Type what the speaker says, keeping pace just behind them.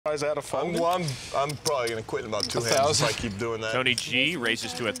Guys out of fold. Well, I'm probably gonna quit in about 2 hands if I keep doing that. Tony G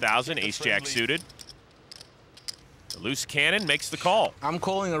raises to 1,000, ace-jack suited. The loose cannon makes the call. I'm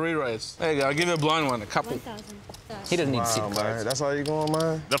calling a re-raise. There you go, I'll give you a blind one, a couple. 1,000. He doesn't need seat cards. That's all you going,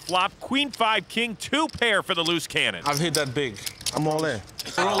 man? The flop, Queen-5, King-2 pair for the loose cannon. I've hit that big. I'm all in.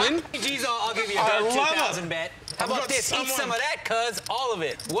 You're all in? G's I'll give you a dub 2,000 bet. How about this? Eat some of that, cuz. All of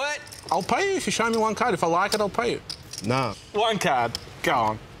it. What? I'll pay you if you show me one card. If I like it, I'll pay you. Nah. One card. Go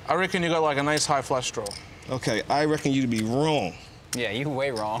on. I reckon you got like a nice high flush draw. Okay, I reckon you to be wrong. Yeah, you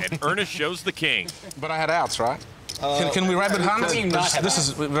way wrong. And Ernest shows the king. But I had outs, right? Can we rabbit hunt? How do you not have This is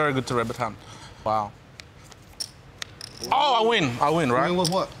very good to rabbit hunt. Wow. Oh, I win, right? I mean, with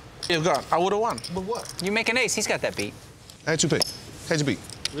what? You've got. I would have won. With what? You make an ace. He's got that beat. I had 2 pick. Had you beat.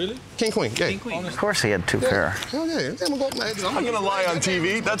 Really? King, queen. Yeah. King, queen. Of course he had 2 pair. Hell yeah. I'm gonna lie on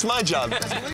TV. That's my job.